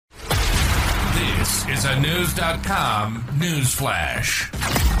This is a News.com news flash.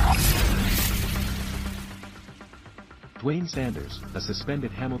 Dwayne Sanders, a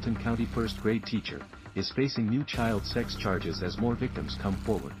suspended Hamilton County first-grade teacher, is facing new child sex charges as more victims come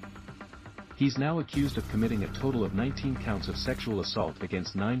forward. He's now accused of committing a total of 19 counts of sexual assault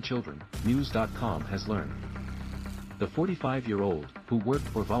against 9 children, News.com has learned. The 45-year-old, who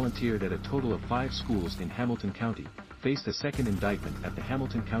worked or volunteered at a total of 5 schools in Hamilton County, faced a second indictment at the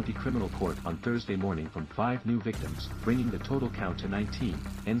Hamilton County Criminal Court on Thursday morning from 5 new victims, bringing the total count to 19,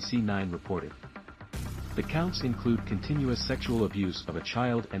 NC9 reported. The counts include continuous sexual abuse of a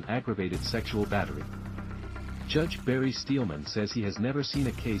child and aggravated sexual battery. Judge Barry Steelman says he has never seen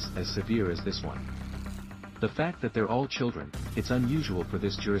a case as severe as this one. The fact that they're all children, it's unusual for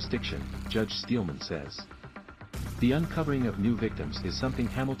this jurisdiction, Judge Steelman says. The uncovering of new victims is something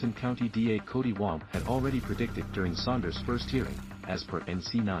Hamilton County DA Cody Womp had already predicted during Saunders' first hearing, as per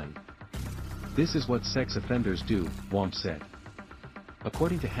NC9. This is what sex offenders do, Womp said.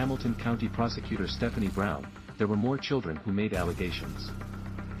 According to Hamilton County Prosecutor Stephanie Brown, there were more children who made allegations.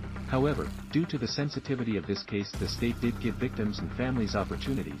 However, due to the sensitivity of this case, the state did give victims and families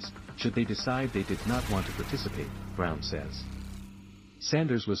opportunities, should they decide they did not want to participate, Brown says.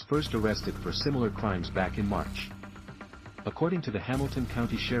 Sanders was first arrested for similar crimes back in March. According to the Hamilton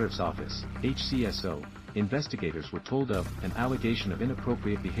County Sheriff's Office, HCSO, investigators were told of an allegation of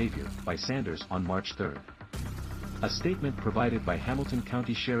inappropriate behavior by Sanders on March 3. A statement provided by Hamilton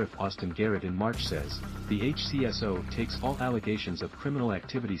County Sheriff Austin Garrett in March says, the HCSO takes all allegations of criminal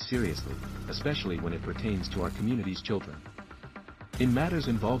activity seriously, especially when it pertains to our community's children. In matters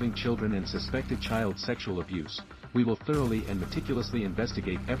involving children and suspected child sexual abuse, we will thoroughly and meticulously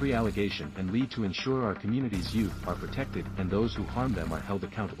investigate every allegation and lead to ensure our community's youth are protected and those who harm them are held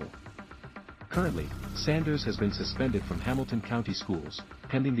accountable. Currently, Sanders has been suspended from Hamilton County schools,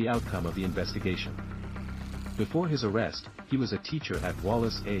 pending the outcome of the investigation. Before his arrest, he was a teacher at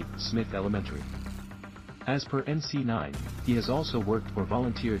Wallace A. Smith Elementary. As per NC9, he has also worked or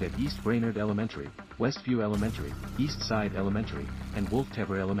volunteered at East Brainerd Elementary, Westview Elementary, East Side Elementary, and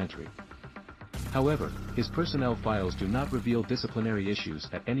Wolftever Elementary. However, his personnel files do not reveal disciplinary issues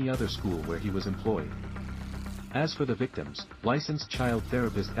at any other school where he was employed. As for the victims, licensed child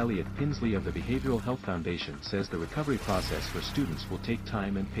therapist Elliot Pinsley of the Behavioral Health Foundation says the recovery process for students will take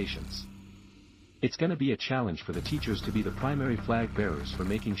time and patience. It's going to be a challenge for the teachers to be the primary flag bearers for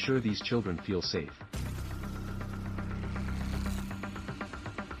making sure these children feel safe.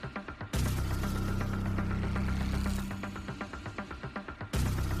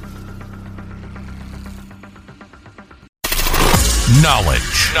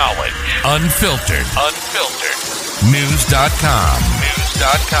 Knowledge. Unfiltered. News.com.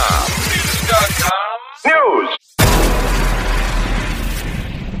 News.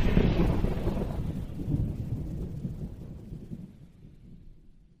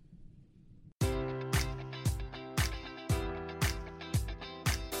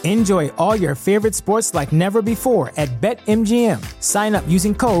 Enjoy all your favorite sports like never before at BetMGM. Sign up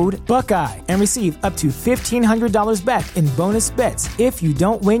using code Buckeye and receive up to $1,500 back in bonus bets if you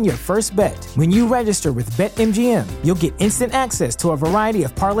don't win your first bet. When you register with BetMGM, you'll get instant access to a variety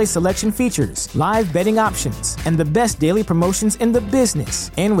of parlay selection features, live betting options, and the best daily promotions in the business.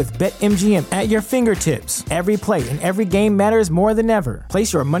 And with BetMGM at your fingertips, every play and every game matters more than ever.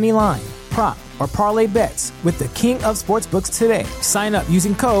 Place your money line, prop, or parlay bets with the king of sportsbooks today. Sign up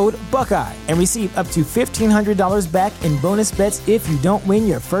using code Buckeye and receive up to $1,500 back in bonus bets if you don't win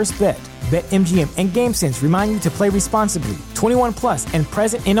your first bet. BetMGM and GameSense remind you to play responsibly. 21 plus and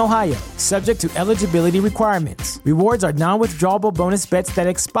present in Ohio, subject to eligibility requirements. Rewards are non-withdrawable bonus bets that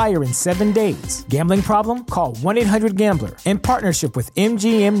expire in 7 days. Gambling problem? Call 1-800-GAMBLER in partnership with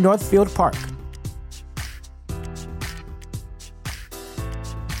MGM Northfield Park.